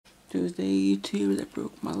Tuesday too, that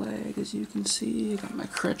broke my leg, as you can see. I got my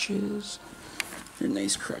crutches. They're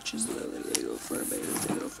nice crutches though. They go for a boot.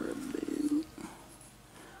 They go for a boot.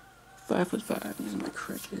 5'5". These are my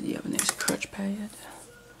crutches. You have a nice crutch pad.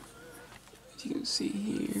 As you can see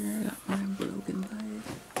here, I got my broken leg.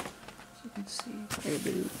 As you can see, air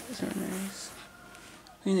boot. These are nice.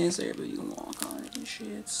 Really nice air boot. You can walk on it and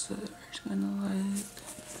shit. So it's kind of like.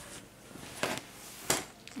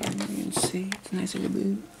 And you can see it's a nice air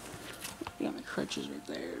boot. I got my crutches right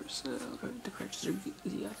there, so the crutches are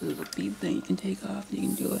easy. There's a bead thing you can take off, and you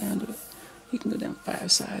can go down to it. You can go down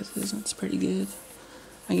 5 sizes, and it's pretty good.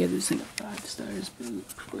 I gave this thing a 5 stars, but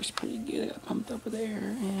of course pretty good. I got pumped up with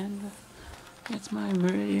air, and that's my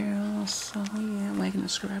video. So yeah, I'm liking the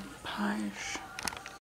subscribe, pish.